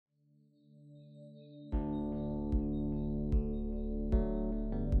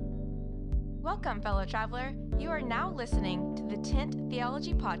Welcome, fellow traveler. You are now listening to the Tent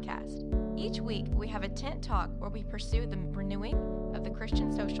Theology Podcast. Each week, we have a tent talk where we pursue the renewing of the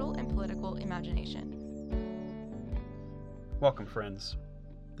Christian social and political imagination. Welcome, friends.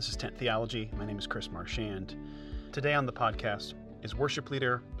 This is Tent Theology. My name is Chris Marchand. Today on the podcast is worship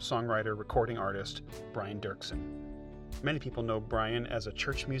leader, songwriter, recording artist, Brian Doerksen. Many people know Brian as a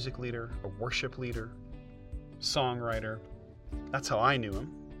church music leader, a worship leader, songwriter. That's how I knew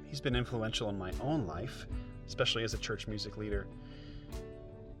him. He's been influential in my own life, especially as a church music leader.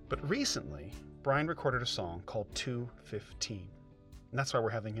 But recently, Brian recorded a song called 2:15. And that's why we're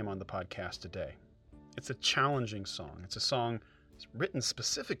having him on the podcast today. It's a challenging song. It's a song written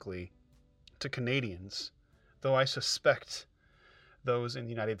specifically to Canadians, though I suspect those in the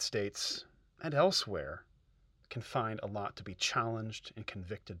United States and elsewhere can find a lot to be challenged and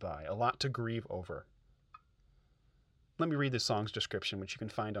convicted by, a lot to grieve over. Let me read the song's description, which you can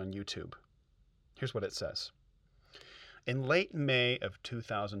find on YouTube. Here's what it says. In late May of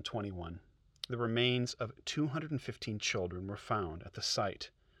 2021, the remains of 215 children were found at the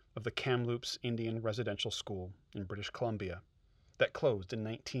site of the Kamloops Indian Residential School in British Columbia that closed in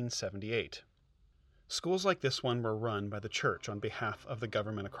 1978. Schools like this one were run by the church on behalf of the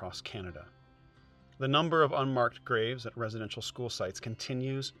government across Canada. The number of unmarked graves at residential school sites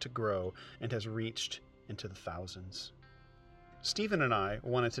continues to grow and has reached into the thousands. Stephen and I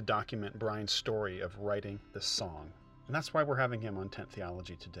wanted to document Brian's story of writing this song, and that's why we're having him on Tent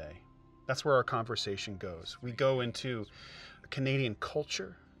Theology today. That's where our conversation goes. We go into Canadian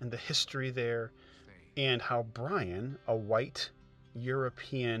culture and the history there, and how Brian, a white,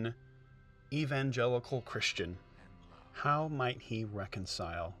 European, evangelical Christian, how might he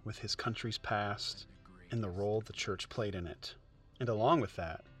reconcile with his country's past and the role the church played in it? And along with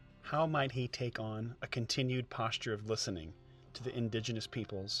that, how might he take on a continued posture of listening to the indigenous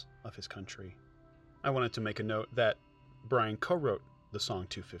peoples of his country? I wanted to make a note that Brian co-wrote the song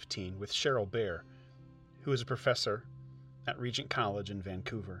 2:15 with Cheryl Bear, who is a professor at Regent College in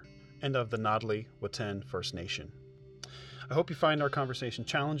Vancouver and of the Noddli Wahten First Nation. I hope you find our conversation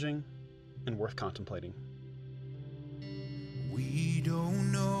challenging and worth contemplating. We don't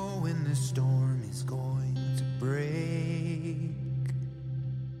know when the storm is going to break,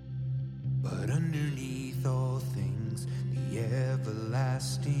 but underneath all things, the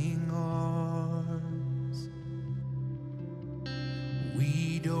everlasting arms.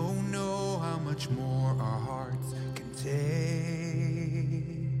 We don't know how much more our hearts can take.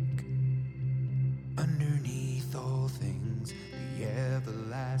 Underneath all things, the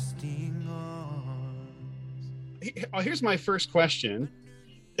everlasting arms. Here's my first question,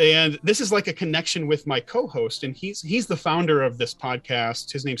 and this is like a connection with my co-host, and he's the founder of this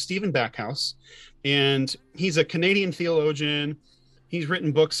podcast. His name's Stephen Backhouse, and he's a Canadian theologian. He's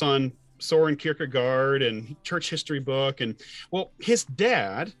written books on Soren Kierkegaard and church history book, and well, his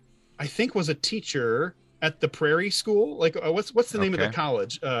dad, I think, was a teacher at the Prairie School. Like, what's the name of the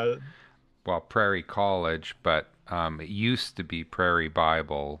college? Well, Prairie College, but it used to be Prairie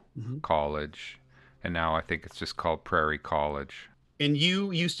Bible College, and now I think it's just called Prairie College. And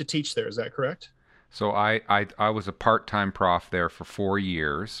you used to teach there, is that correct? So I was a part-time prof there for 4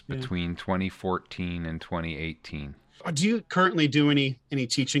 years between 2014 and 2018. Do you currently do any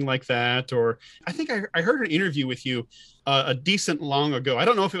teaching like that? Or I think I heard an interview with you a decent long ago. I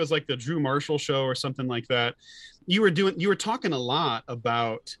don't know if it was like the Drew Marshall show or something like that. You were talking a lot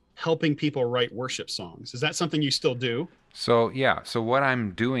about helping people write worship songs. Is that something you still do? So what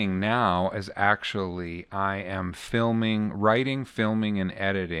I'm doing now is actually I am writing, filming, and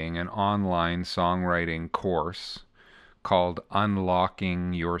editing an online songwriting course called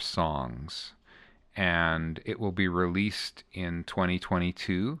Unlocking Your Songs. And it will be released in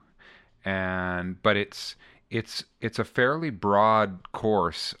 2022. But it's a fairly broad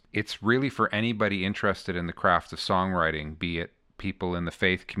course. It's really for anybody interested in the craft of songwriting, be it people in the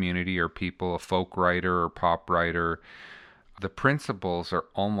faith community or a folk writer or pop writer. The principles are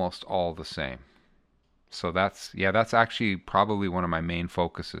almost all the same. So that's actually probably one of my main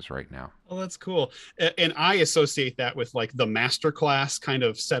focuses right now. Oh, that's cool. And I associate that with like the masterclass kind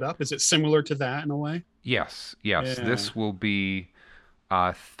of setup. Is it similar to that in a way? Yes. Yeah. This will be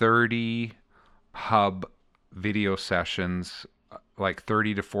 30 hub video sessions, like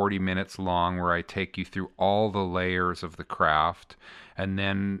 30 to 40 minutes long, where I take you through all the layers of the craft. And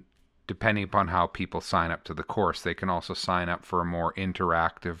then depending upon how people sign up to the course, they can also sign up for a more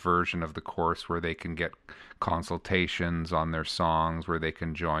interactive version of the course where they can get consultations on their songs, where they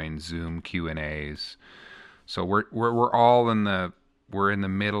can join Zoom Q&As. So we're all in the we're in the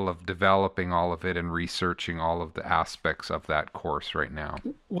middle of developing all of it and researching all of the aspects of that course right now.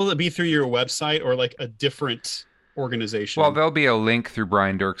 Will it be through your website or like a different organization? Well, there'll be a link through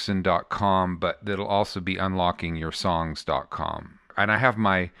briandirksen.com, but that'll also be unlockingyoursongs.com. And I have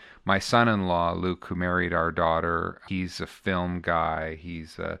my son-in-law, Luke, who married our daughter. He's a film guy. He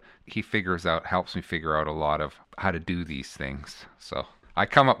helps me figure out a lot of how to do these things. So I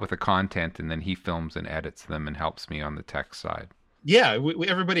come up with the content, and then he films and edits them and helps me on the tech side. Yeah,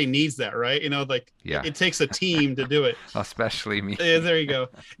 everybody needs that, right? It takes a team to do it. Especially me. There you go.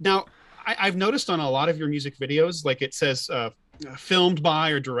 Now, I've noticed on a lot of your music videos, like it says filmed by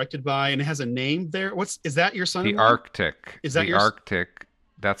or directed by, and it has a name there. Is that your son-in-law? The Arctic. Is that the Arctic?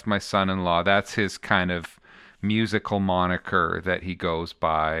 That's my son-in-law. That's his kind of musical moniker that he goes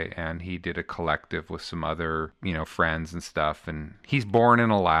by, and he did a collective with some other, friends and stuff. And he's born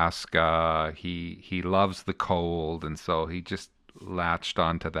in Alaska. He loves the cold, and so he just latched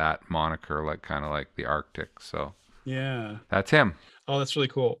onto that moniker, kind of like the Arctic. So yeah, that's him. Oh, that's really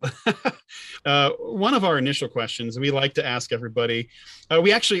cool. One of our initial questions we like to ask everybody.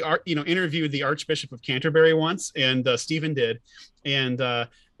 We actually interviewed the Archbishop of Canterbury once, and Stephen did, and I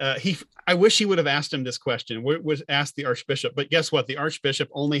wish he would have asked him this question. Was asked the Archbishop, but guess what? The Archbishop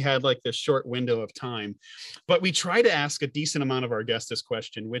only had like this short window of time. But we try to ask a decent amount of our guests this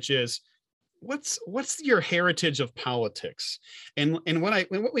question, which is, what's your heritage of politics? And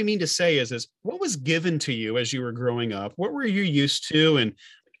what we mean to say is what was given to you as you were growing up? What were you used to? And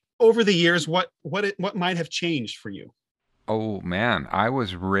over the years, what might have changed for you? Oh man, I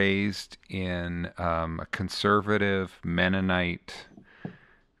was raised in a conservative Mennonite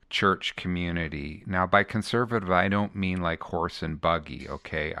church community. Now, by conservative, I don't mean like horse and buggy,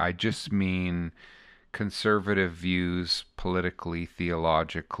 okay? I just mean conservative views politically,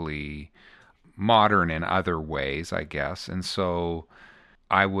 theologically, modern in other ways, I guess. And so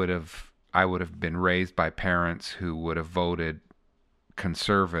I would have been raised by parents who would have voted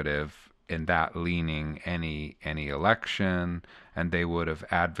conservative in that leaning any election, and they would have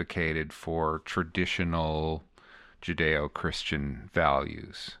advocated for traditional Judeo-Christian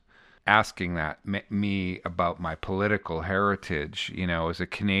values. Asking me about my political heritage, as a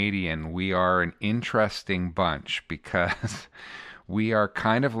Canadian, we are an interesting bunch because we are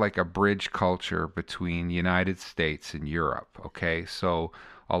kind of like a bridge culture between United States and Europe, okay? So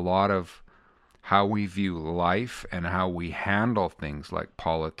a lot of how we view life and how we handle things like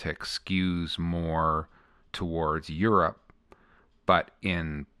politics skews more towards Europe. But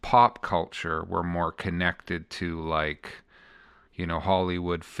in pop culture, we're more connected to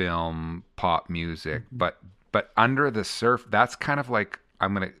Hollywood film, pop music. But under the surface, that's kind of like,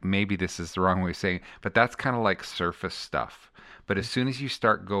 maybe this is the wrong way of saying it, but that's kind of like surface stuff. But as soon as you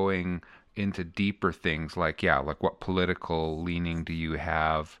start going into deeper things, like what political leaning do you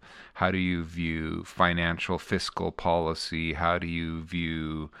have? How do you view financial fiscal policy? How do you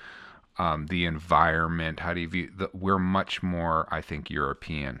view the environment? How do you view we're much more, I think,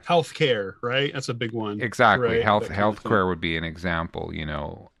 European. Healthcare, right? That's a big one. Exactly. Right? Healthcare would be an example.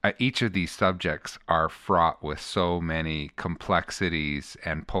 Each of these subjects are fraught with so many complexities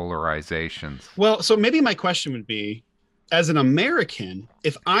and polarizations. Well, so maybe my question would be, as an American,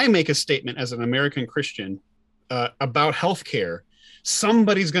 if I make a statement as an American Christian about healthcare,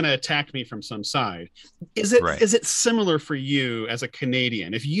 somebody's going to attack me from some side. Is it similar for you as a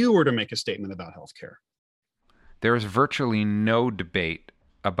Canadian if you were to make a statement about healthcare? There is virtually no debate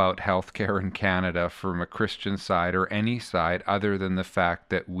about healthcare in Canada from a Christian side or any side other than the fact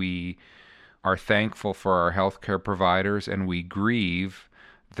that we are thankful for our healthcare providers and we grieve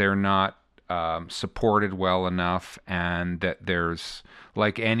they're not supported well enough, and that there's,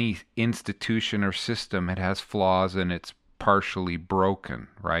 like any institution or system, it has flaws and it's partially broken,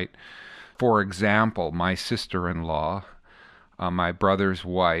 right? For example, my sister-in-law, my brother's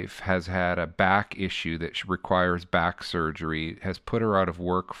wife, has had a back issue that requires back surgery, has put her out of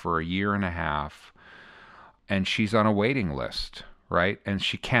work for a year and a half, and she's on a waiting list, right? And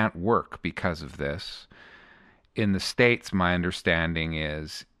she can't work because of this. In the States, my understanding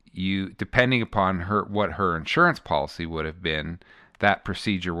is depending upon what her insurance policy would have been, that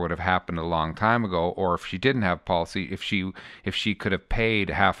procedure would have happened a long time ago. Or if she didn't have policy, if she could have paid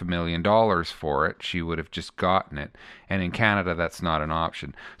 $500,000 for it, she would have just gotten it. And in Canada, that's not an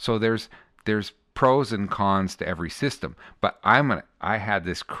option. So there's pros and cons to every system. But I had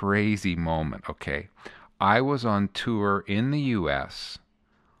this crazy moment. Okay, I was on tour in the U.S.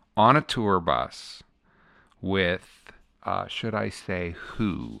 on a tour bus with. Should I say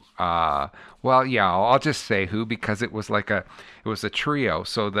who? Well, yeah, I'll just say who, because it was a trio.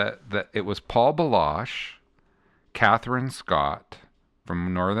 So that it was Paul Baloche, Catherine Scott,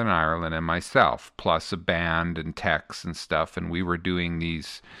 from Northern Ireland and myself, plus a band and techs and stuff. And we were doing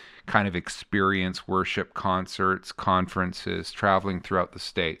these kind of experience worship concerts, conferences, traveling throughout the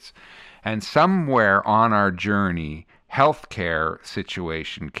States. And somewhere on our journey, healthcare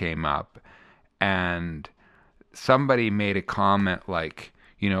situation came up, and somebody made a comment like,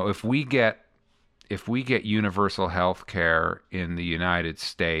 if we get universal health care in the United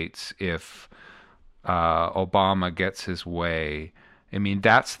States, if Obama gets his way, I mean,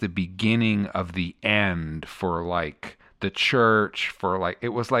 that's the beginning of the end for like the church, for like it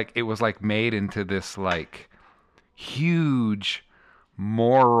was like made into this like huge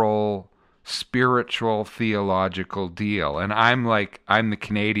moral, spiritual, theological deal. And I'm the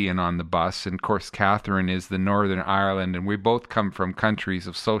Canadian on the bus, and of course Catherine is the Northern Ireland, and we both come from countries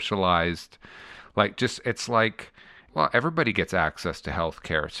of socialized, it's like, well, everybody gets access to health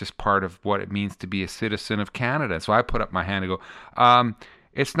care. It's just part of what it means to be a citizen of Canada. So I put up my hand and go,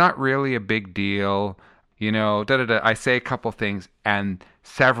 it's not really a big deal, I say a couple things, and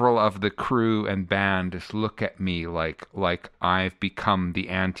several of the crew and band just look at me like I've become the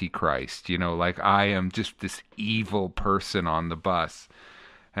Antichrist, like I am just this evil person on the bus.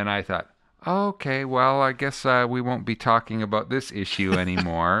 And I thought, okay, well, I guess we won't be talking about this issue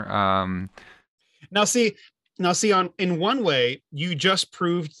anymore. Now, see, in one way, you just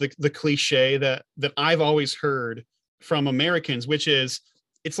proved the cliche that I've always heard from Americans, which is,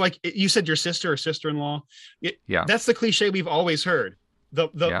 it's like you said, your sister or sister-in-law. Yeah, that's the cliche we've always heard.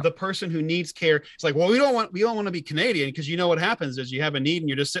 The person who needs care. It's like, well, we don't want to be Canadian, because what happens is you have a need and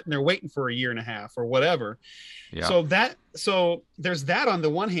you're just sitting there waiting for a year and a half or whatever. Yeah. So there's that on the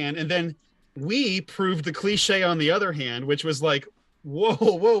one hand, and then we proved the cliche on the other hand, which was like,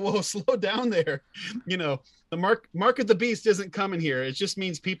 whoa, slow down there. The mark of the beast isn't coming here. It just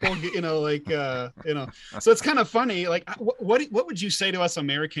means people, so it's kind of funny. Like, what would you say to us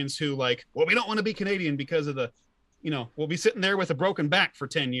Americans who like, well, we don't want to be Canadian because of the, we'll be sitting there with a broken back for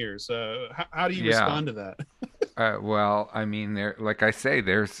 10 years. How do you respond to that? Well, I mean, like I say,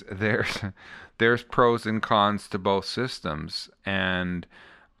 there's pros and cons to both systems, and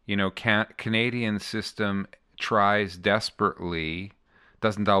Canadian system tries desperately,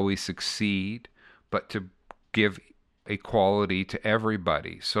 doesn't always succeed, but to give equality to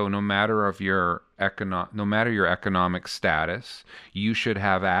everybody. So no matter your economic status, you should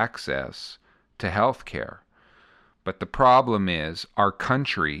have access to health care. But the problem is our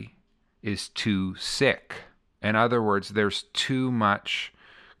country is too sick. In other words, there's too much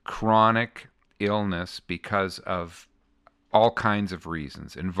chronic illness because of all kinds of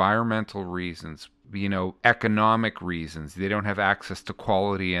reasons, environmental reasons, economic reasons. They don't have access to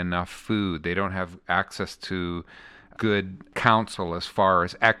quality enough food. They don't have access to good counsel as far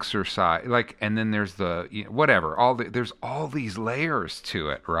as exercise. And then there's there's all these layers to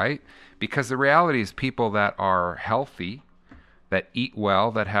it, right? Because the reality is people that are healthy, that eat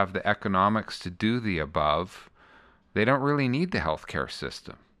well, that have the economics to do the above, they don't really need the healthcare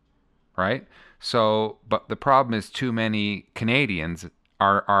system, right? So, but the problem is too many Canadians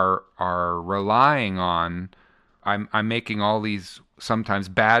are relying on, I'm making all these sometimes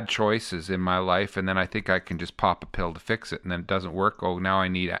bad choices in my life, and then I think I can just pop a pill to fix it, and then it doesn't work. Oh, now I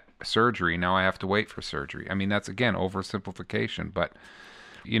need surgery. Now I have to wait for surgery. I mean, that's, again, oversimplification. But,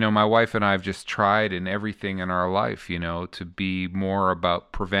 my wife and I have just tried in everything in our life, to be more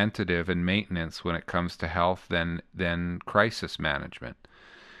about preventative and maintenance when it comes to health than crisis management.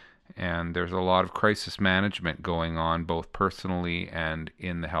 And there's a lot of crisis management going on, both personally and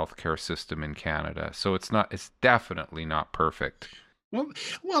in the healthcare system in Canada. So it's definitely not perfect.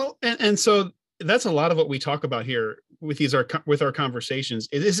 Well, and so that's a lot of what we talk about here with our conversations.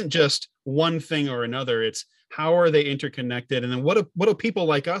 It isn't just one thing or another. It's how are they interconnected, and then what do people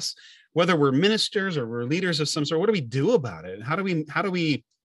like us, whether we're ministers or we're leaders of some sort, what do we do about it? And how do we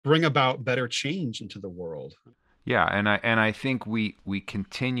bring about better change into the world? Yeah, and I think we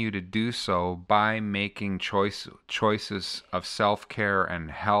continue to do so by making choices of self-care and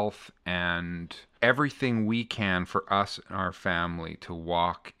health and everything we can for us and our family to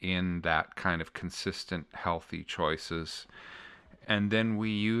walk in that kind of consistent, healthy choices. And then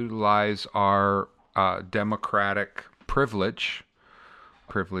we utilize our democratic privilege.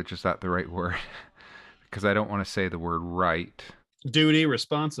 Privilege, is that the right word? Because I don't want to say the word right. Duty,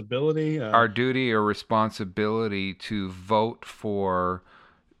 responsibility. Our duty or responsibility to vote for.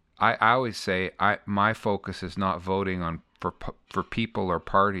 I always say my focus is not voting for people or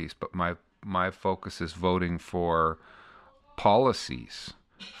parties, but my focus is voting for policies,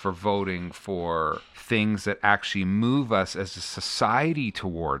 for voting for things that actually move us as a society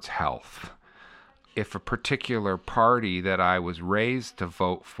towards health. if a particular party that I was raised to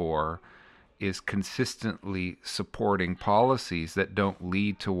vote for is consistently supporting policies that don't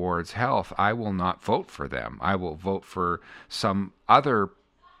lead towards health, I will not vote for them. I will vote for some other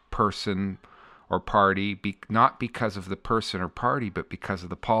person or party, not because of the person or party, but because of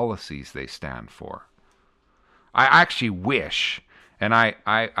the policies they stand for. I actually wish, and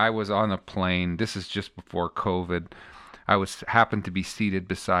I was on a plane, this is just before COVID, happened to be seated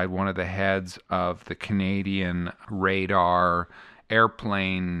beside one of the heads of the Canadian radar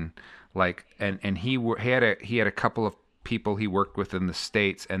airplane, and he had a couple of people he worked with in the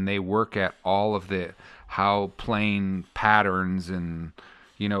States, and they work at all of the how plane patterns and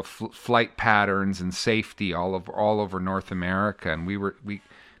flight patterns and safety all over North America. And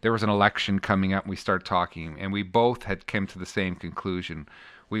there was an election coming up, and we started talking, and we both had come to the same conclusion.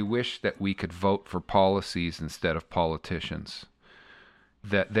 We wish that we could vote for policies instead of politicians.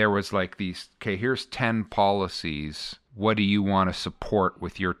 That there was these, okay, here's 10 policies. What do you want to support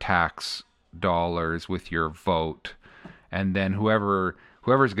with your tax dollars, with your vote? And then whoever's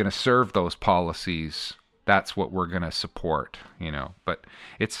going to serve those policies, that's what we're going to support, But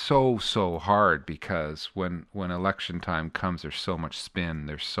it's so hard, because when election time comes, there's so much spin,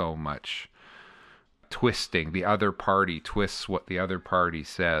 there's so much twisting. The other party twists what the other party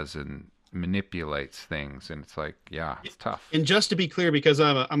says and manipulates things, and it's it's tough. And just to be clear, because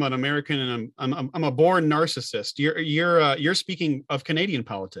I'm an American and I'm a born narcissist, you're speaking of Canadian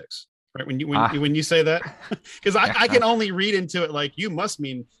politics, right? When you say that, because I can only read into it you must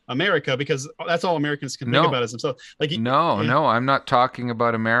mean America, because that's all Americans can think about is themselves. No, I'm not talking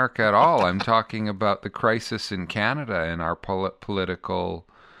about America at all. I'm talking about the crisis in Canada and our political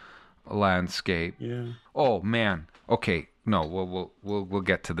landscape. Yeah. Oh man. Okay. No, we'll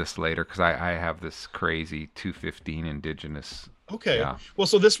get to this later, because I have this crazy 215 Indigenous. Okay. Yeah. Well,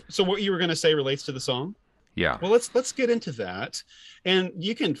 so what you were going to say relates to the song. Yeah. Well, let's get into that, and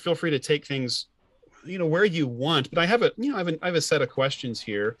you can feel free to take things, where you want. But I have a set of questions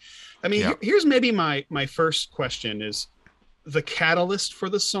here. I mean, here's maybe my first question is the catalyst for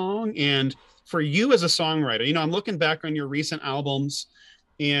the song, and for you as a songwriter. I'm looking back on your recent albums.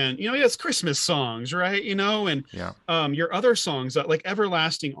 And, it's Christmas songs, right? And your other songs like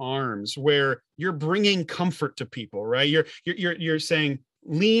Everlasting Arms, where you're bringing comfort to people, right? You're saying,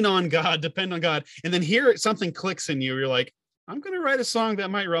 lean on God, depend on God. And then here something clicks in you. You're like, I'm going to write a song that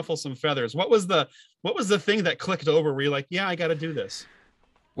might ruffle some feathers. What was the thing that clicked over where you're like, yeah, I got to do this?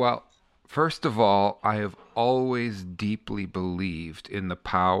 Well, first of all, I have always deeply believed in the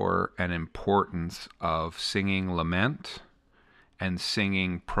power and importance of singing lament and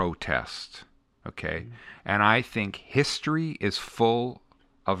singing protest, okay? And I think history is full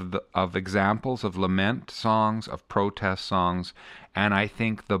of examples of lament songs, of protest songs, and I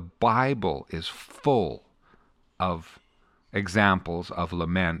think the Bible is full of examples of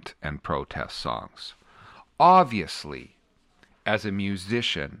lament and protest songs. Obviously, as a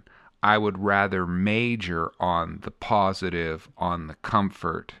musician, I would rather major on the positive, on the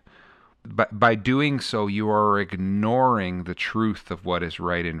comfort. But by doing so, you are ignoring the truth of what is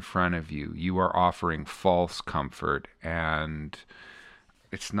right in front of you. You are offering false comfort, and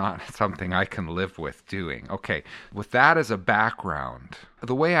it's not something I can live with doing. Okay, with that as a background,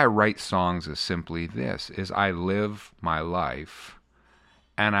 the way I write songs is simply this, is I live my life,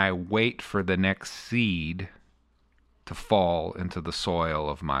 and I wait for the next seed to fall into the soil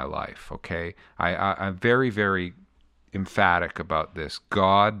of my life, okay? I'm very, very emphatic about this.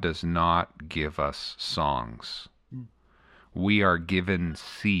 God does not give us songs. We are given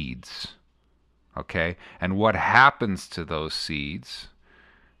seeds, okay? And what happens to those seeds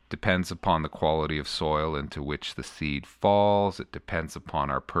depends upon the quality of soil into which the seed falls. It depends upon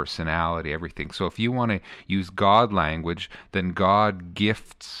our personality, everything. So if you want to use God language, then God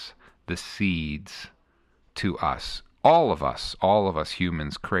gifts the seeds to us. All of us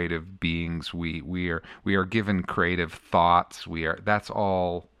humans, creative beings, we are given creative thoughts. That's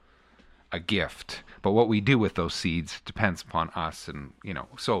all a gift. But what we do with those seeds depends upon us, and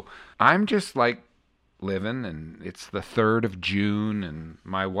So I'm just living, and it's the 3rd of June, and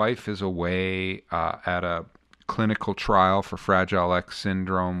my wife is away at a clinical trial for Fragile X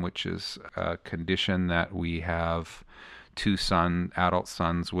syndrome, which is a condition that we have 2 adult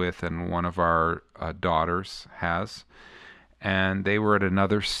sons with, and one of our daughters has. And they were at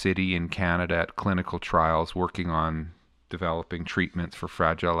another city in Canada at clinical trials working on developing treatments for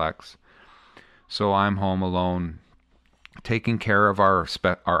Fragile X. So I'm home alone, taking care of our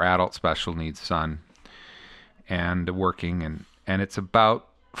adult special needs son, and working, and it's about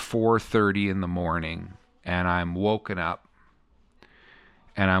 4:30 in the morning, and I'm woken up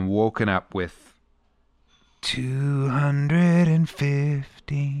with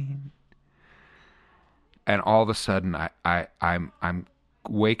 215. And all of a sudden I'm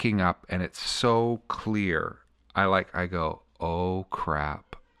waking up and it's so clear. I go, oh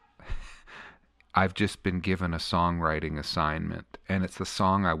crap. I've just been given a songwriting assignment, and it's a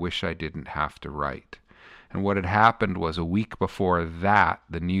song I wish I didn't have to write. And what had happened was a week before that,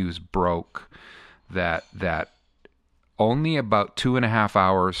 the news broke that only about 2.5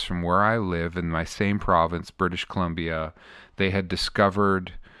 hours from where I live in my same province, British Columbia, they had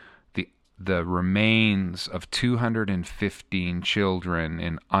discovered the remains of 215 children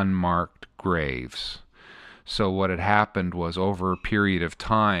in unmarked graves. So what had happened was, over a period of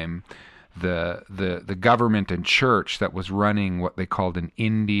time, the government and church that was running what they called an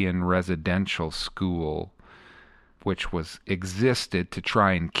Indian residential school, which existed to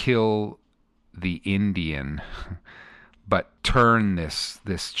try and kill the Indian, but turn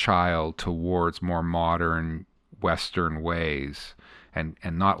this child towards more modern Western ways, and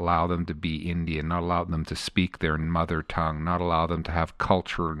not allow them to be Indian, not allow them to speak their mother tongue, not allow them to have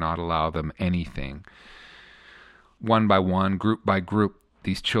culture, not allow them anything. One by one, group by group,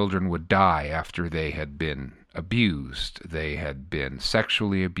 these children would die after they had been abused. They had been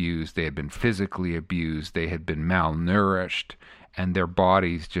sexually abused. They had been physically abused. They had been malnourished, and their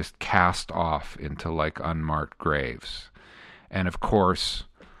bodies just cast off into like unmarked graves. And of course,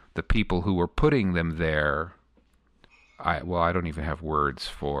 the people who were putting them there, I don't even have words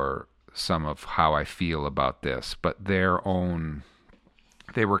for some of how I feel about this, but they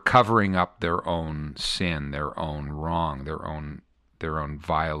were covering up their own sin, their own wrong, their own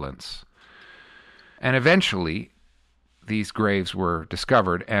violence. And eventually, these graves were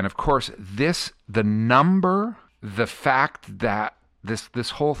discovered. And of course, the fact that this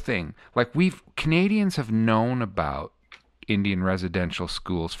whole thing, like Canadians have known about Indian residential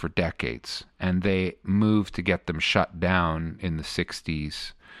schools for decades, and they moved to get them shut down in the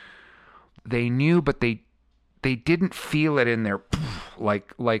 60s. They knew, but they didn't feel it in their,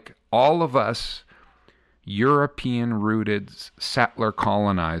 like all of us European-rooted settler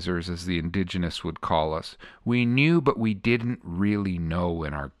colonizers, as the indigenous would call us. We knew, but we didn't really know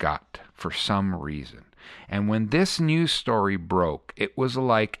in our gut for some reason. And when this news story broke, it was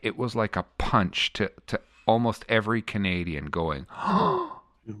like a punch to almost every Canadian, going, oh,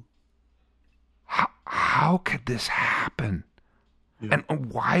 how could this happen? Yeah.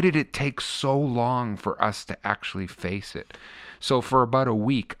 And why did it take so long for us to actually face it? So for about a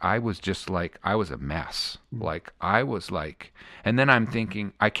week, I was a mess. And then I'm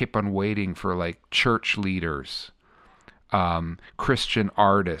thinking, I kept on waiting for like church leaders, Christian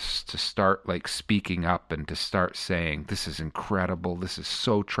artists to start like speaking up and to start saying, this is incredible, this is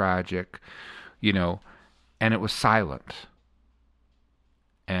so tragic, and it was silent.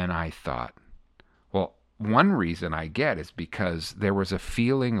 And I thought, well, one reason I get is because there was a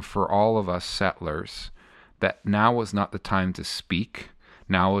feeling for all of us settlers that now was not the time to speak.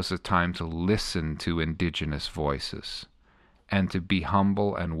 Now was the time to listen to indigenous voices and to be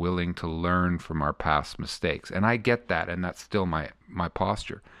humble and willing to learn from our past mistakes. And I get that, and that's still my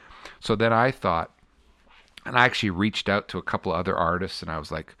posture. So then I thought, and I actually reached out to a couple of other artists, and I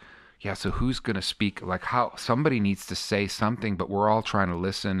was like, yeah, so who's going to speak? Like, how somebody needs to say something, but we're all trying to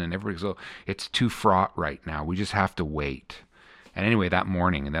listen, and everybody's, oh, it's too fraught right now. We just have to wait. And anyway, that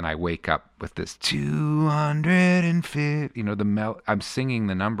morning, and then I wake up with this 250, I'm singing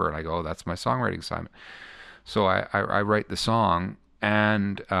the number, and I go, oh, that's my songwriting assignment. So I write the song,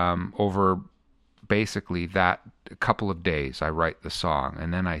 and over basically that couple of days, I write the song,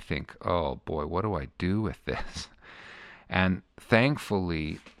 and then I think, oh boy, what do I do with this? And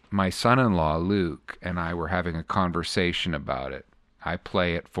thankfully, my son-in-law, Luke, and I were having a conversation about it. I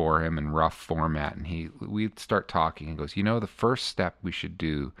play it for him in rough format, and we'd start talking. He goes, the first step we should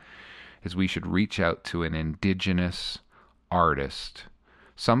do is we should reach out to an indigenous artist,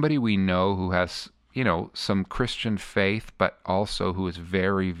 somebody we know who has, some Christian faith, but also who is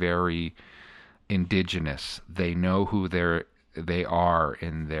very, very indigenous. They know who they are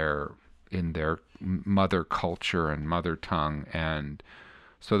in their mother culture and mother tongue. And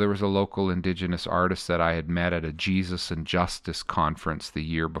so there was a local indigenous artist that I had met at a Jesus and Justice conference the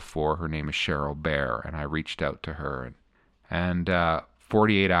year before. Her name is Cheryl Bear, and I reached out to her, and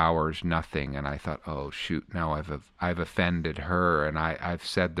 48 hours, nothing. And I thought, oh shoot, now I've offended her, and I've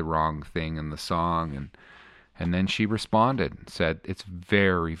said the wrong thing in the song. And then she responded and said, it's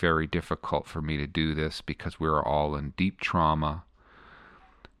very, very difficult for me to do this because we're all in deep trauma,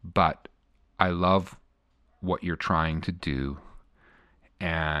 but I love what you're trying to do.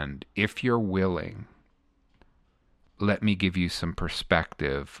 And if you're willing, let me give you some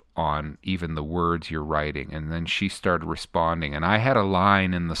perspective on even the words you're writing. And then she started responding. And I had a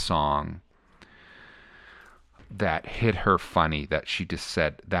line in the song that hit her funny, that she just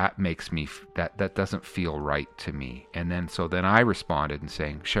said, that makes me, that doesn't feel right to me. And then, so then I responded and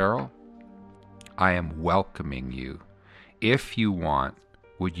saying, Cheryl, I am welcoming you. If you want,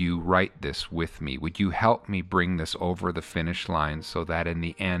 would you write this with me? Would you help me bring this over the finish line so that in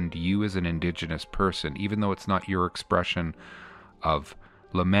the end, you as an Indigenous person, even though it's not your expression of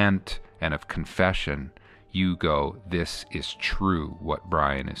lament and of confession, you go, this is true, what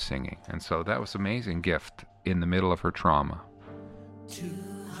Brian is singing. And so that was an amazing gift in the middle of her trauma.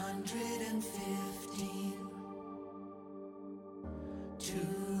 215.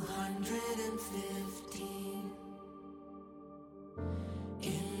 215.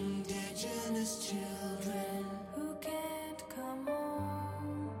 Indigenous children who can't come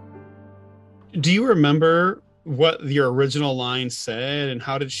home. Do you remember what your original line said, and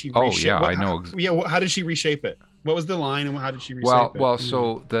how did she reshape? I know. How did she reshape it? What was the line, and how did she reshape it? Well,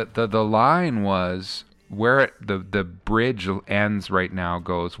 so the line was, where the bridge ends right now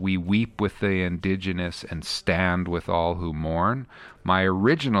goes, we weep with the Indigenous and stand with all who mourn. My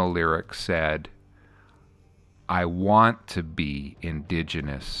original lyric said, I want to be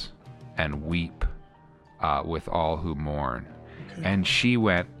Indigenous and weep with all who mourn. Okay. And she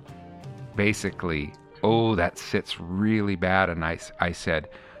went, basically, oh, that sits really bad. And I said,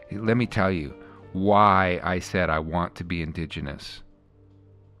 let me tell you why I said I want to be Indigenous.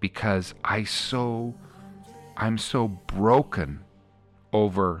 Because I'm so broken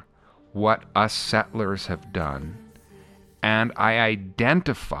over what us settlers have done, and I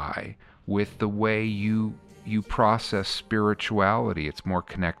identify with the way you process spirituality. It's more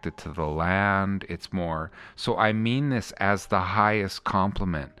connected to the land. It's more, so I mean this as the highest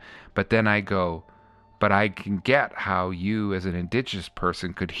compliment. But then I go, but I can get how you as an Indigenous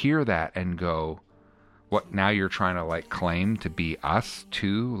person could hear that and go, what, now you're trying to like claim to be us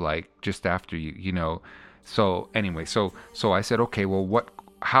too, like just after you know. So anyway, so I said, okay, well,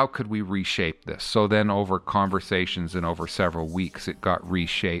 how could we reshape this? So then over conversations and over several weeks, it got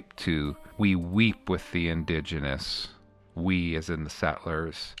reshaped to, we weep with the Indigenous, we as in the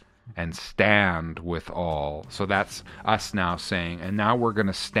settlers, and stand with all. So that's us now saying, and now we're going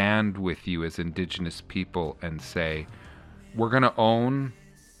to stand with you as Indigenous people and say, we're going to own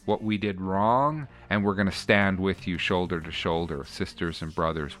what we did wrong, and we're going to stand with you shoulder to shoulder, sisters and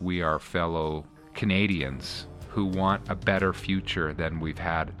brothers. We are fellow Canadians who want a better future than we've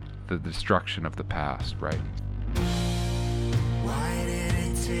had, the destruction of the past, right? Why did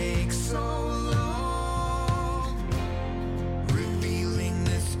it take so long revealing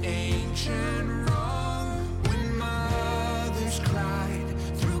this ancient wrong when mothers cried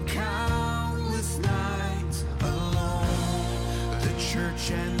through countless nights alone? The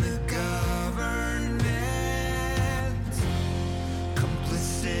church and the government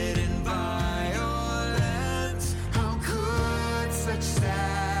complicit in violence. How could such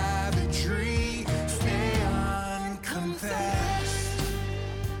savagery stay unconfessed?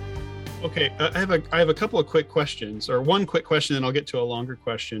 Okay, I have a couple of quick questions, or one quick question, and I'll get to a longer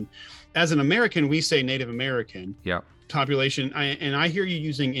question. As an American, we say Native American. Yeah. Population, and I hear you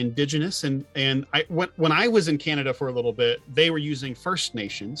using Indigenous, and when I was in Canada for a little bit, they were using First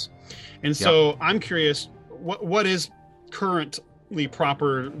Nations, and so I'm curious, what is currently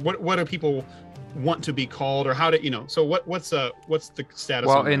proper? What do people want to be called, or how do so what's the status?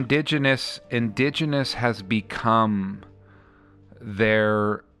 Well, Indigenous has become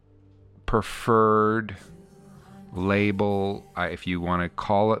their preferred label, if you want to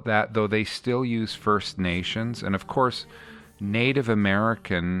call it that, though they still use First Nations. And of course, Native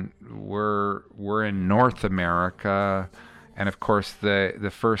American, we're in North America, and of course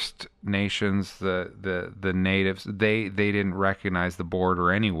the First Nations, the natives, they didn't recognize the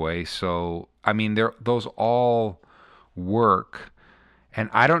border anyway. So I mean, those all work. And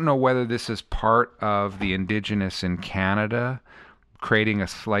I don't know whether this is part of the Indigenous in Canada creating a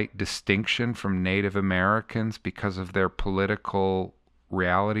slight distinction from Native Americans because of their political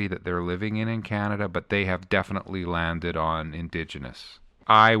reality that they're living in Canada, but they have definitely landed on Indigenous.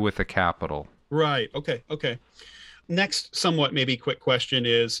 I with a capital. Right. Okay. Next, somewhat maybe quick question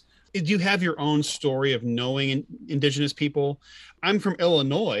is, do you have your own story of knowing Indigenous people? I'm from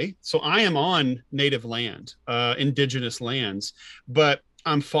Illinois, so I am on Native land, Indigenous lands, but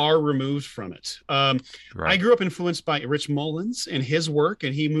I'm far removed from it. Right. I grew up influenced by Rich Mullins and his work,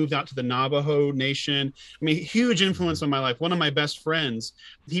 and he moved out to the Navajo Nation. I mean, huge influence on my life. One of my best friends,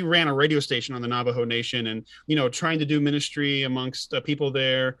 he ran a radio station on the Navajo Nation, and trying to do ministry amongst people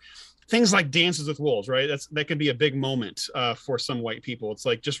there. things like Dances with Wolves, right? That can be a big moment for some white people. It's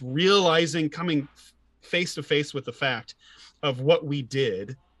like just realizing, coming face to face with the fact of what we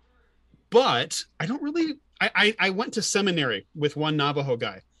did. But I don't really, I went to seminary with one Navajo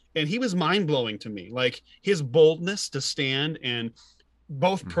guy, and he was mind blowing to me. Like his boldness to stand and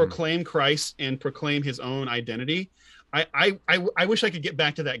both proclaim Christ and proclaim his own identity. I wish I could get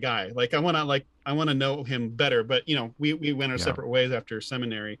back to that guy. Like I want to know him better, but we went our separate ways after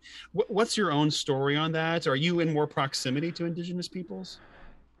seminary. What's your own story on that? Are you in more proximity to Indigenous peoples?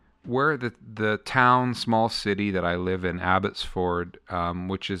 Where the town, small city that I live in, Abbotsford,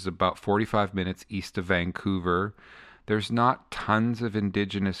 which is about 45 minutes east of Vancouver, there's not tons of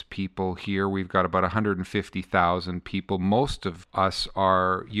Indigenous people here. We've got about 150,000 people. Most of us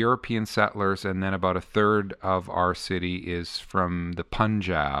are European settlers, and then about a third of our city is from the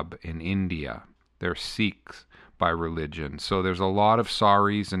Punjab in India. They're Sikhs by religion. So there's a lot of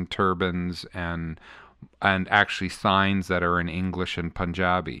saris and turbans and actually signs that are in English and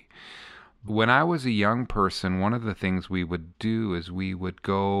Punjabi. When I was a young person, one of the things we would do is we would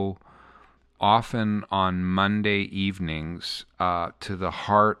go often on Monday evenings to the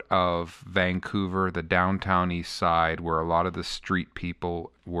heart of Vancouver, the downtown east side, where a lot of the street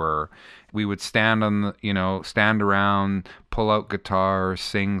people were. We would stand around, pull out guitars,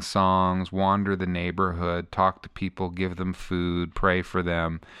 sing songs, wander the neighborhood, talk to people, give them food, pray for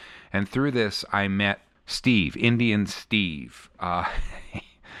them. And through this, I met Steve, Indian Steve,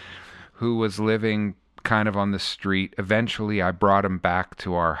 who was living kind of on the street. Eventually, I brought him back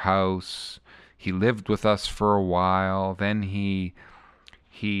to our house. He lived with us for a while. Then he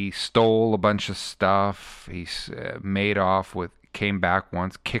stole a bunch of stuff. He came back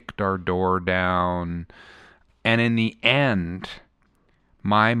once, kicked our door down. And in the end,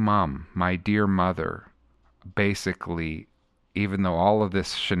 my mom, my dear mother, basically, even though all of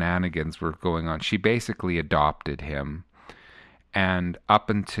this shenanigans were going on, she basically adopted him. And up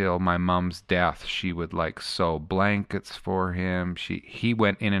until my mom's death, she would sew blankets for him. He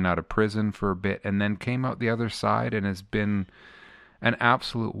went in and out of prison for a bit and then came out the other side and has been an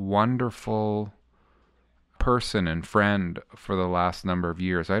absolute wonderful person and friend for the last number of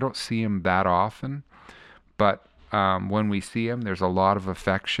years. I don't see him that often, but when we see him, there's a lot of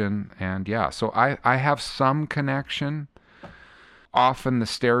affection. And so I have some connection. Often the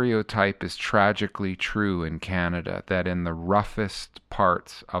stereotype is tragically true in Canada that in the roughest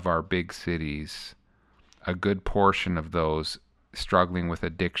parts of our big cities, a good portion of those struggling with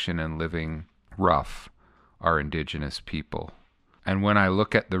addiction and living rough are Indigenous people. And when I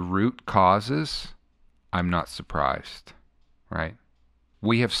look at the root causes, I'm not surprised, right?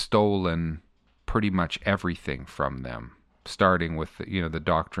 We have stolen pretty much everything from them, starting with the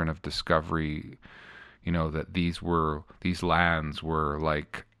doctrine of discovery. That these lands were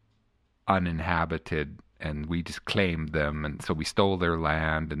uninhabited and we just claimed them. And so we stole their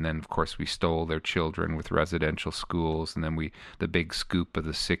land. And then, of course, we stole their children with residential schools. And then the big scoop of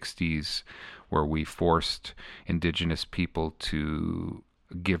the 60s where we forced Indigenous people to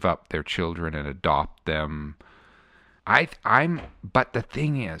give up their children and adopt them. But the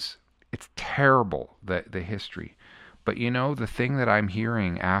thing is, it's terrible, the history. But the thing that I'm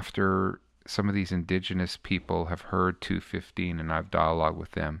hearing after some of these Indigenous people have heard 215 and I've dialogued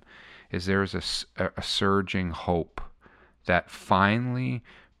with them is there's a surging hope that finally,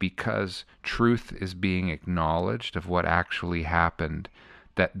 because truth is being acknowledged of what actually happened,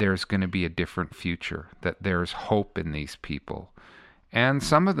 that there's going to be a different future, that there's hope in these people. And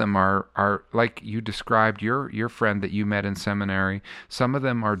some of them are like you described, your friend that you met in seminary, some of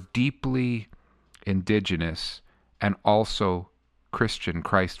them are deeply Indigenous and also Christian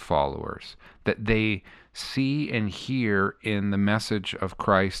Christ followers, that they see and hear in the message of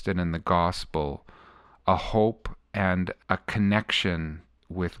Christ and in the gospel a hope and a connection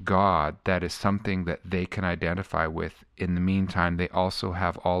with God that is something that they can identify with. In the meantime, they also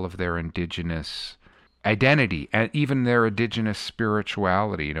have all of their Indigenous identity and even their Indigenous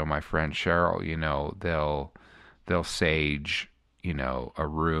spirituality. My friend Cheryl, they'll sage, a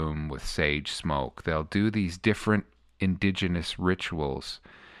room with sage smoke. They'll do these different Indigenous rituals,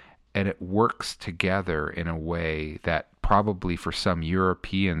 and it works together in a way that probably for some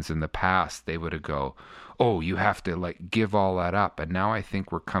Europeans in the past they would have go, oh, you have to give all that up. And now I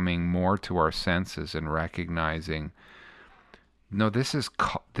think we're coming more to our senses and recognizing, no, this is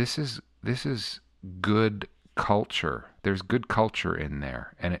good culture. There's good culture in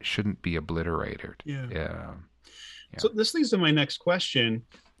there, and it shouldn't be obliterated. Yeah. So this leads to my next question,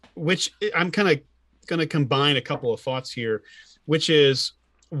 which I'm kind of going to combine a couple of thoughts here, which is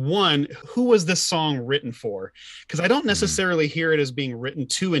one, who was this song written for? Because I don't necessarily hear it as being written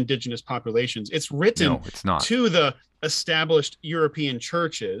to indigenous populations. It's written No, it's not. to the established European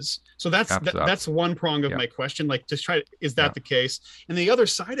churches. So that's one prong of my question. Like, just try, is that the case? And the other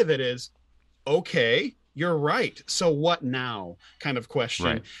side of it is, okay, you're right. So what now? Kind of question.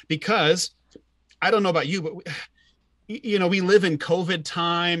 Right. Because I don't know about you, but we live in COVID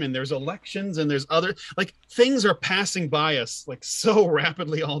time, and there's elections, and there's other, like, things are passing by us like so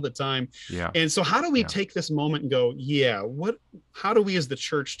rapidly all the time. Yeah. And so how do we take this moment and go, how do we as the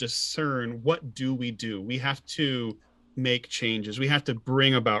church discern, what do? We have to make changes. We have to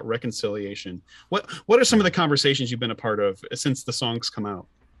bring about reconciliation. What are some of the conversations you've been a part of since the songs come out?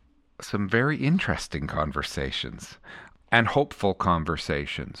 Some very interesting conversations and hopeful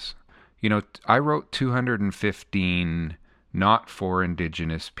conversations. I wrote 215 not for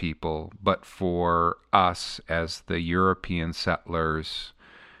indigenous people, but for us as the European settlers,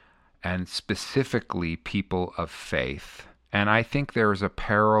 and specifically people of faith. And I think there's a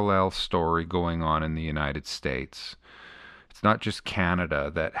parallel story going on in the United States. It's not just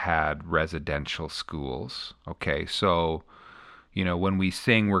Canada that had residential schools. Okay, so when we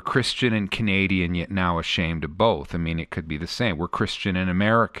sing we're Christian and Canadian, yet now ashamed of both. I mean, it could be the same. We're Christian and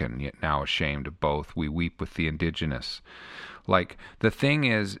American, yet now ashamed of both. We weep with the indigenous. Like, the thing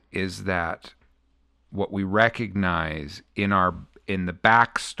is that what we recognize in the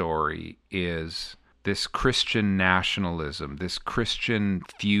backstory is this Christian nationalism, this Christian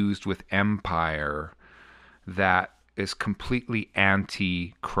fused with empire that is completely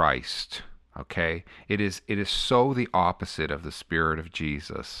anti-Christ. Okay, it is so the opposite of the spirit of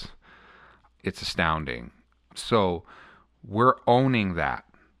Jesus. It's astounding. So we're owning that.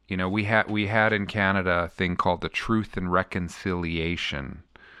 We had in Canada a thing called the Truth and Reconciliation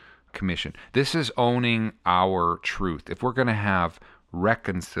Commission. This is owning our truth. If we're going to have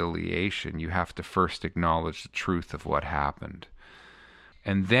reconciliation, you have to first acknowledge the truth of what happened.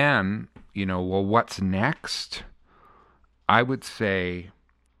 And then, what's next? I would say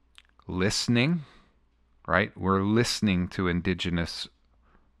listening, right? We're listening to indigenous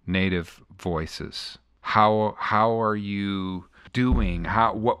native voices. How are you doing?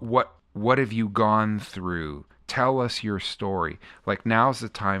 What have you gone through? Tell us your story. Like, now's the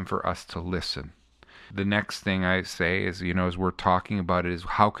time for us to listen. The next thing I say is, as we're talking about it, is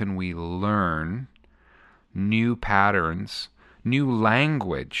how can we learn new patterns, new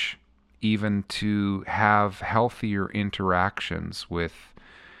language, even to have healthier interactions with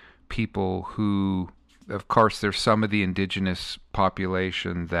people who, of course, there's some of the indigenous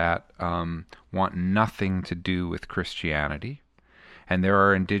population that want nothing to do with Christianity. And there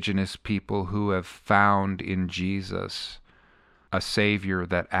are indigenous people who have found in Jesus a Savior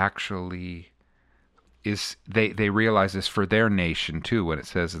that actually is, they realize this for their nation too, when it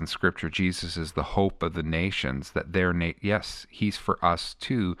says in Scripture, Jesus is the hope of the nations, that yes, he's for us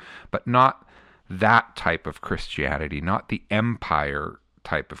too, but not that type of Christianity, not the empire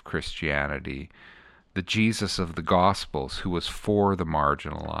type of Christianity, the Jesus of the Gospels, who was for the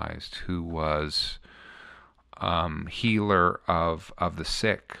marginalized, who was healer of the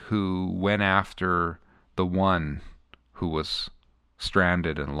sick, who went after the one who was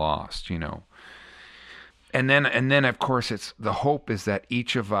stranded and lost, And then of course it's the hope is that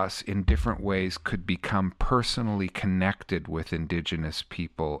each of us in different ways could become personally connected with indigenous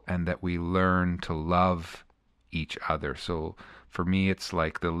people, and that we learn to love each other. So for me, it's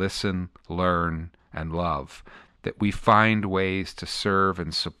like the listen, learn, and love, that we find ways to serve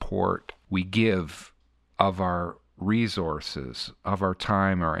and support. We give of our resources, of our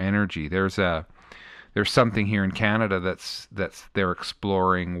time, our energy. There's something here in Canada that's they're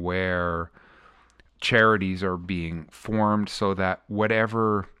exploring, where charities are being formed so that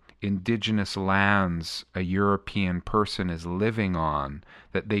whatever indigenous lands a European person is living on,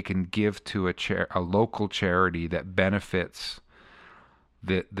 that they can give to a local charity that benefits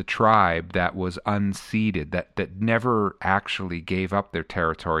the tribe that was unceded, that never actually gave up their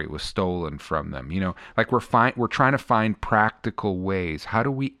territory. It was stolen from them. Like we're trying to find practical ways. How do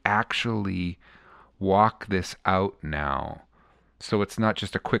we actually walk this out now, so it's not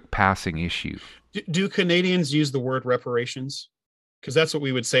just a quick passing issue? Do Canadians use the word reparations? Because that's what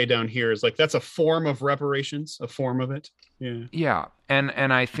we would say down here, is like, that's a form of reparations, a form of it. Yeah. And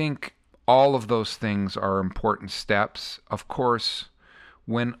I think all of those things are important steps. Of course,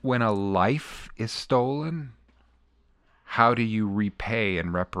 when a life is stolen, how do you repay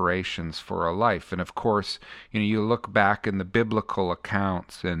in reparations for a life? And of course, you look back in the biblical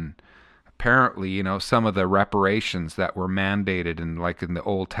accounts, and apparently, some of the reparations that were mandated in the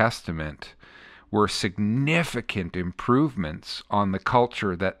Old Testament were significant improvements on the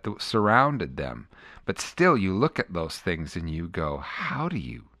culture that surrounded them. But still, you look at those things and you go, how do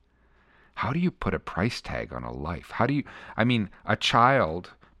you put a price tag on a life? A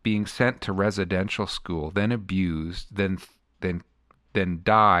child being sent to residential school, then abused, then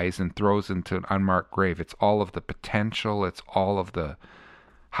dies and throws into an unmarked grave. It's all of the potential. It's all of the.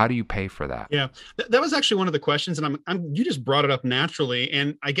 How do you pay for that? Yeah, that was actually one of the questions, and you just brought it up naturally,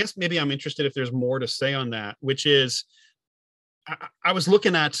 and I guess maybe I'm interested if there's more to say on that, which is, I was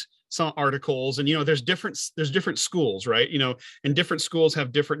looking at some articles, and there's different schools, right? And different schools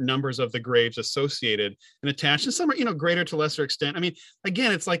have different numbers of the graves associated and attached, and some are greater to lesser extent. I mean,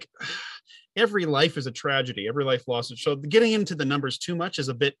 again, it's like every life is a tragedy, every life lost. So getting into the numbers too much is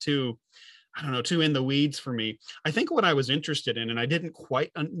a bit too, I don't know, too in the weeds for me. I think what I was interested in, and I didn't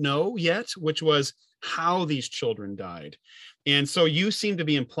quite know yet, which was how these children died. And so you seem to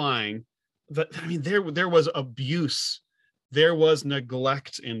be implying that, there was abuse, there was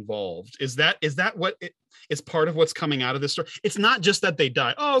neglect involved. Is that what is part of what's coming out of this story? It's not just that they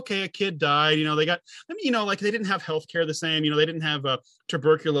died. Oh, okay, a kid died. They got, like they didn't have healthcare the same. They didn't have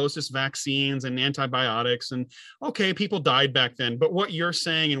tuberculosis vaccines and antibiotics. And okay, people died back then. But what you're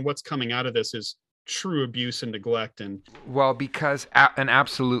saying and what's coming out of this is true abuse and neglect. And well, because and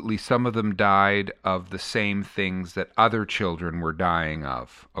absolutely, some of them died of the same things that other children were dying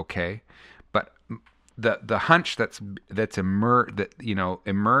of. Okay, but the hunch that's emerging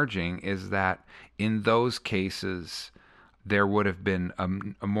is that in those cases there would have been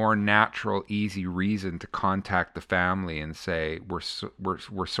a more natural, easy reason to contact the family and say,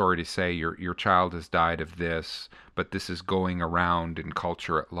 we're sorry to say your child has died of this, but this is going around in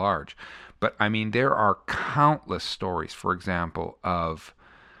culture at large. But there are countless stories, for example, of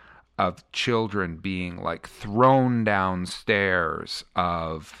children being like thrown downstairs,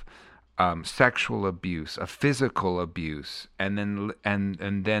 of sexual abuse, of physical abuse, and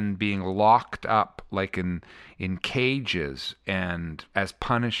then being locked up like in cages and as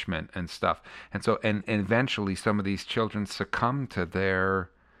punishment and stuff. And so and eventually some of these children succumb to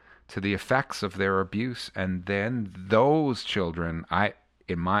the effects of their abuse, and then those children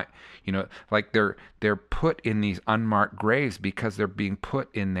they're put in these unmarked graves because they're being put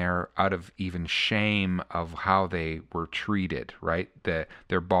in there out of even shame of how they were treated, right?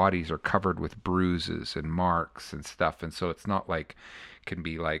 Their bodies are covered with bruises and marks and stuff, and so it's not like can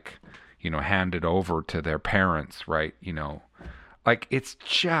be like handed over to their parents, right? Like it's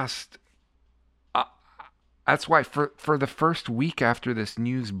just that's why for the first week after this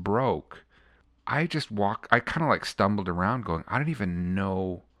news broke, I kind of like stumbled around going, I don't even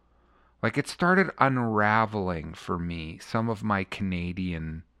know. Like it started unraveling for me some of my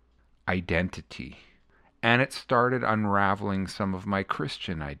Canadian identity. And it started unraveling some of my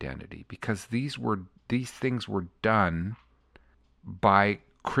Christian identity, because these things were done by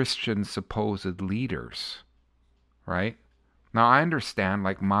Christian supposed leaders, right? Now I understand,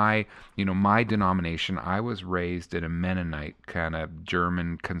 like my denomination, I was raised in a Mennonite kind of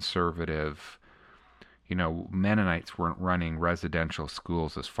German conservative. Mennonites weren't running residential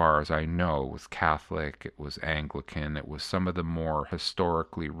schools as far as I know. It was Catholic, it was Anglican, it was some of the more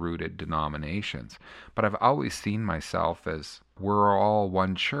historically rooted denominations. But I've always seen myself as we're all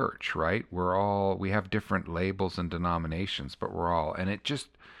one church, right? We have different labels and denominations, but we're all, and it's just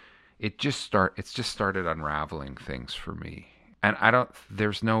started unraveling things for me. And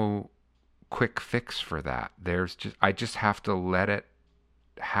there's no quick fix for that. I just have to let it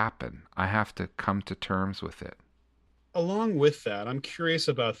happen. I have to come to terms with it. Along with that, I'm curious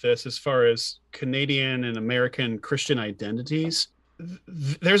about this as far as Canadian and American Christian identities.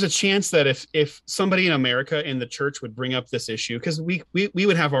 There's a chance that if somebody in America in the church would bring up this issue, because we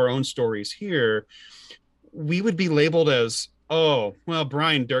would have our own stories here, we would be labeled as, oh, well,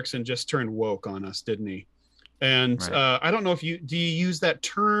 Brian Dirksen just turned woke on us, didn't he? And right. I don't know if do you use that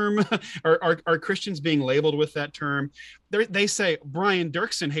term? Are Christians being labeled with that term? They say Brian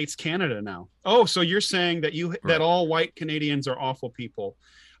Dirksen hates Canada now. Oh, so you're saying that that all white Canadians are awful people?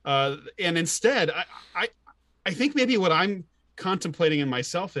 And instead, I think maybe what I'm contemplating in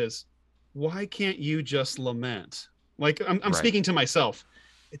myself is, why can't you just lament? Like I'm speaking to myself.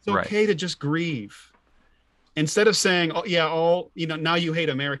 It's okay to just grieve. Instead of saying, oh yeah, now you hate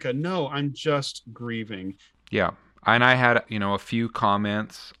America. No, I'm just grieving. Yeah. And I had, a few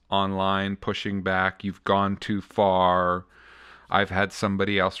comments online pushing back. You've gone too far. I've had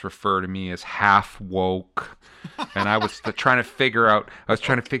somebody else refer to me as half woke. And I was trying to figure out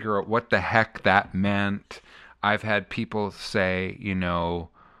what the heck that meant. I've had people say,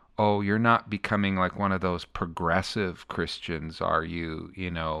 oh, you're not becoming like one of those progressive Christians, are you?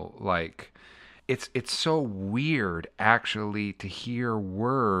 it's so weird actually to hear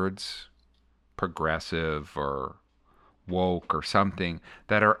words, progressive or woke or something,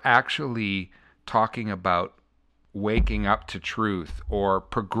 that are actually talking about waking up to truth or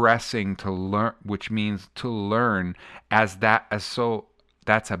progressing to learn, which means to learn,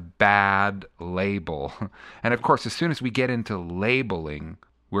 that's a bad label. And of course, as soon as we get into labeling,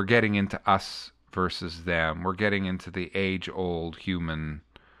 we're getting into us versus them. We're getting into the age-old human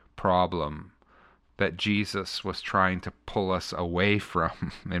problem that Jesus was trying to pull us away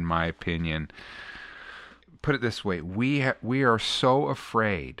from, in my opinion. Put it this way, we are so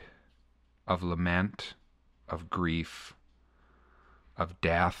afraid of lament, of grief, of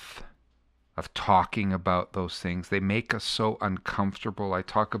death, of talking about those things. They make us so uncomfortable. I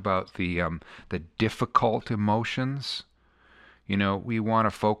talk about the difficult emotions. We want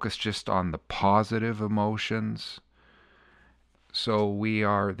to focus just on the positive emotions. So we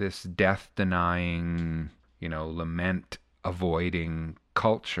are this death-denying, lament-avoiding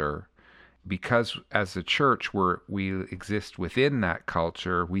culture. Because as a church, we exist within that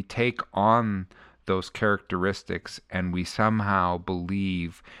culture, we take on those characteristics and we somehow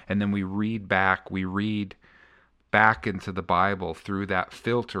believe, and then we read back into the Bible through that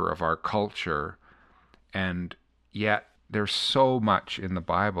filter of our culture. And yet there's so much in the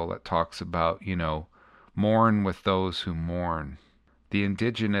Bible that talks about, mourn with those who mourn. The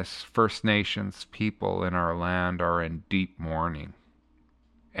indigenous First Nations people in our land are in deep mourning.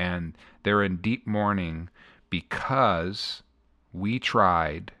 And they're in deep mourning because we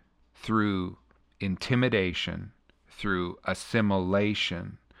tried through intimidation, through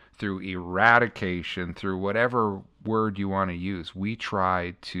assimilation, through eradication, through whatever word you want to use, we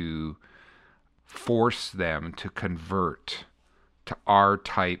tried to force them to convert to our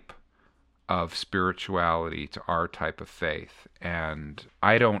type of spirituality, to our type of faith. And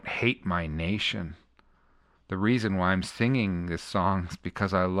I don't hate my nation. The reason why I'm singing this song is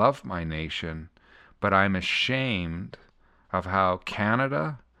because I love my nation, but I'm ashamed of how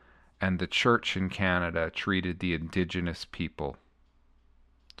Canada and the church in Canada treated the indigenous people.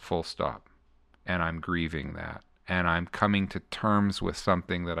 Full stop. And I'm grieving that. And I'm coming to terms with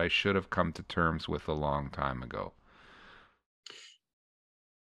something that I should have come to terms with a long time ago.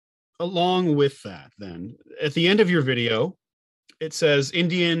 Along with that, then, at the end of your video, it says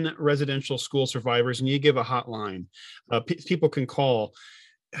Indian residential school survivors, and you give a hotline. People can call.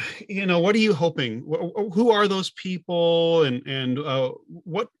 What are you hoping? Who are those people, and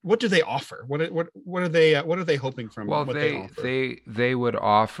what do they offer? What are they hoping from? Well, what they offer? They would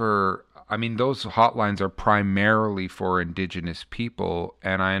offer. I mean, those hotlines are primarily for Indigenous people,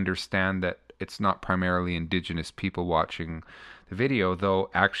 and I understand that it's not primarily Indigenous people watching the video, though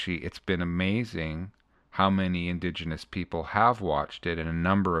actually it's been amazing how many Indigenous people have watched it, and a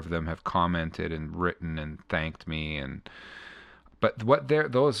number of them have commented and written and thanked me. But what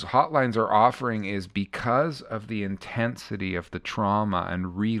those hotlines are offering is, because of the intensity of the trauma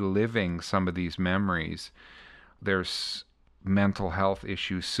and reliving some of these memories, there's mental health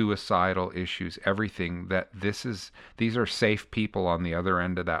issues, suicidal issues, everything, these are safe people on the other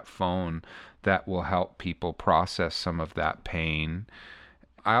end of that phone that will help people process some of that pain.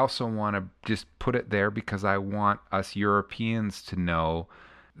 I also want to just put it there because I want us Europeans to know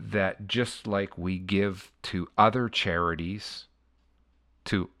that just like we give to other charities,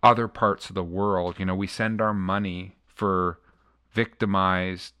 to other parts of the world, we send our money for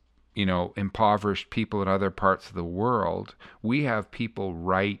victimized, impoverished people in other parts of the world. We have people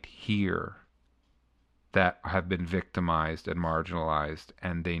right here that have been victimized and marginalized,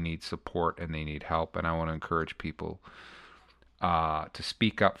 and they need support and they need help. And I want to encourage people to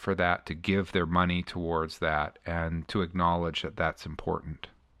speak up for that, to give their money towards that, and to acknowledge that that's important.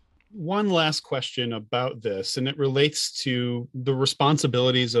 One last question about this, and it relates to the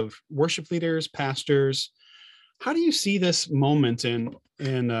responsibilities of worship leaders, pastors. How do you see this moment in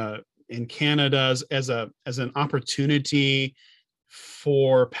Canada as an opportunity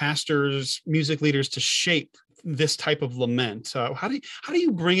for pastors, music leaders to shape this type of lament? How do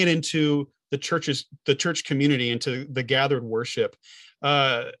you bring it into the church community, into the gathered worship?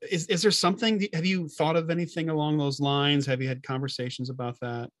 Is there something? Have you thought of anything along those lines? Have you had conversations about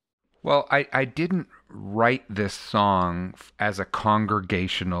that? Well, I didn't write this song as a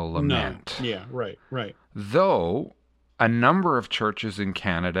congregational lament. No. Yeah, right. Though a number of churches in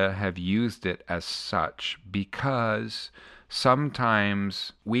Canada have used it as such, because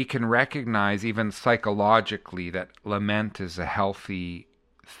sometimes we can recognize, even psychologically, that lament is a healthy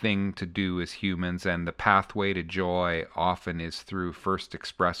thing to do as humans, and the pathway to joy often is through first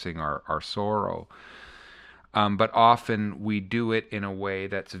expressing our sorrow. But often we do it in a way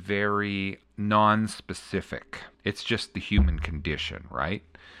that's very non-specific. It's just the human condition, right?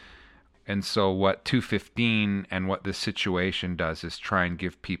 And so what 2:15 and what this situation does is try and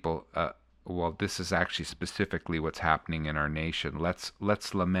give people well, this is actually specifically what's happening in our nation.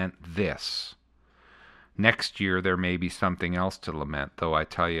 Let's lament this. Next year there may be something else to lament, though I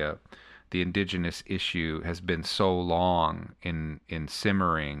tell you, the Indigenous issue has been so long in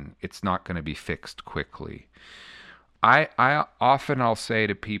simmering, it's not going to be fixed quickly. I'll say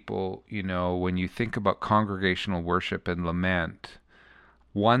to people, when you think about congregational worship and lament,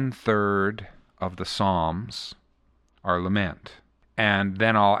 1/3 of the Psalms are lament. And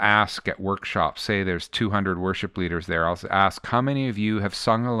then I'll ask at workshops, say there's 200 worship leaders there, I'll ask, how many of you have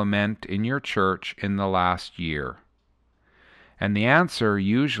sung a lament in your church in the last year? And the answer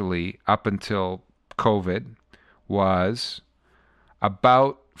usually, up until COVID, was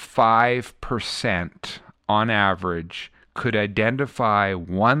about 5% on average could identify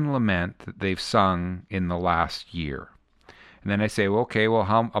one lament that they've sung in the last year. And then I say,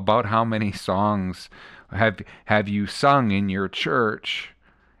 how many songs have you sung in your church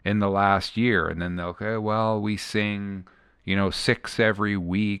in the last year? And then they'll say, we sing, 6 every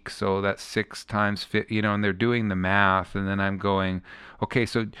week, so that's 6 times 50, and they're doing the math. And then I'm going, okay,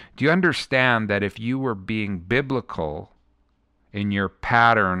 so do you understand that if you were being biblical in your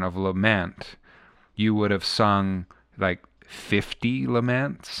pattern of lament, you would have sung like 50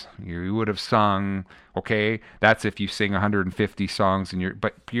 laments? You would have sung, okay, that's if you sing 150 songs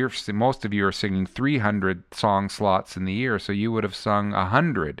but most of you are singing 300 song slots in the year, so you would have sung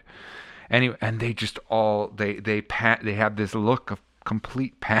 100. Anyway, and they just they have this look of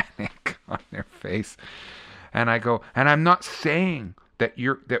complete panic on their face. And I go, and I'm not saying that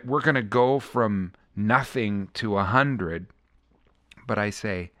we're going to go from nothing to 100, but I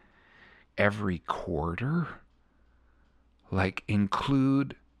say every quarter,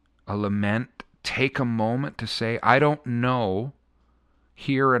 include a lament, take a moment to say, I don't know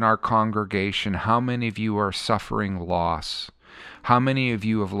here in our congregation how many of you are suffering loss. How many of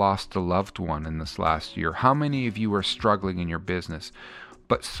you have lost a loved one in this last year? How many of you are struggling in your business?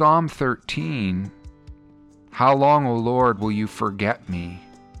 But Psalm 13, how long, O Lord, will you forget me?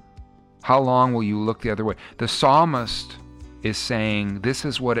 How long will you look the other way? The psalmist is saying this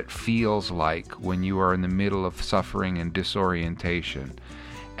is what it feels like when you are in the middle of suffering and disorientation.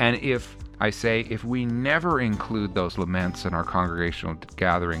 And if we never include those laments in our congregational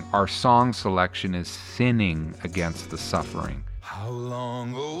gathering, our song selection is sinning against the suffering. How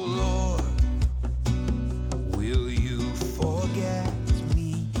long, oh Lord, will you forget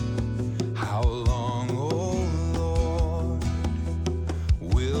me? How long, oh Lord,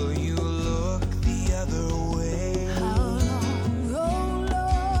 will you look the other way? How long, oh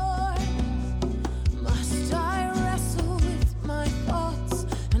Lord, must I wrestle with my thoughts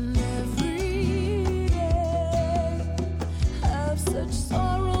and every day have such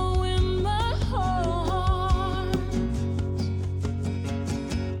sorrow in my heart?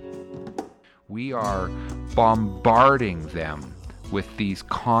 We are bombarding them with these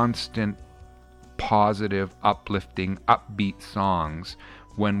constant, positive, uplifting, upbeat songs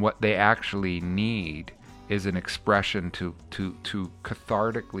when what they actually need is an expression to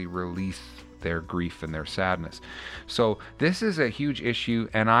cathartically release their grief and their sadness. So this is a huge issue,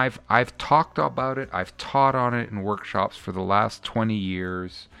 and I've talked about it, I've taught on it in workshops for the last 20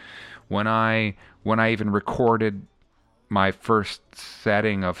 years. When I even recorded my first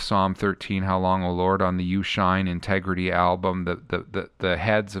setting of Psalm 13, How Long, O Lord, on the You Shine Integrity album, the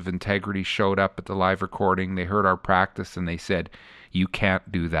heads of Integrity showed up at the live recording. They heard our practice and they said, you can't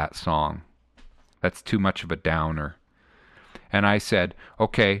do that song. That's too much of a downer. And I said,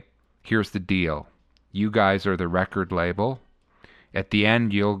 okay, here's the deal. You guys are the record label. At the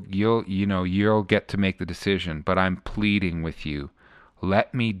end, you'll get to make the decision, but I'm pleading with you.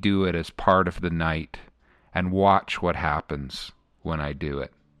 Let me do it as part of the night and watch what happens when I do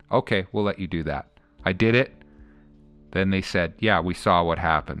it. Okay, we'll let you do that. I did it. Then they said, yeah, we saw what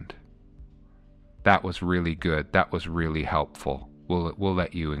happened. That was really good. That was really helpful. We'll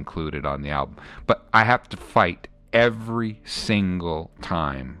let you include it on the album. But I have to fight every single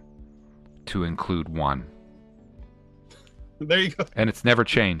time to include one. There you go. And it's never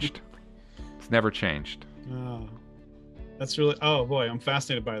changed. It's never changed. Oh, that's really, oh boy, I'm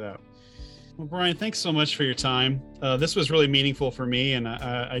fascinated by that. Well, Brian, thanks so much for your time. This was really meaningful for me, and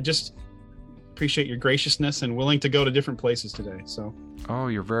I just appreciate your graciousness and willing to go to different places today. So. Oh,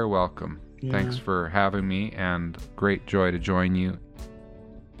 you're very welcome. Yeah. Thanks for having me, and great joy to join you.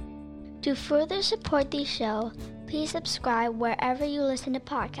 To further support the show, please subscribe wherever you listen to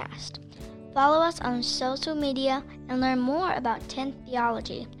podcasts. Follow us on social media and learn more about 10th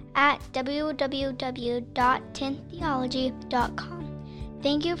Theology at www.tinttheology.com.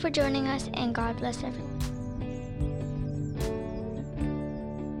 Thank you for joining us, and God bless everyone.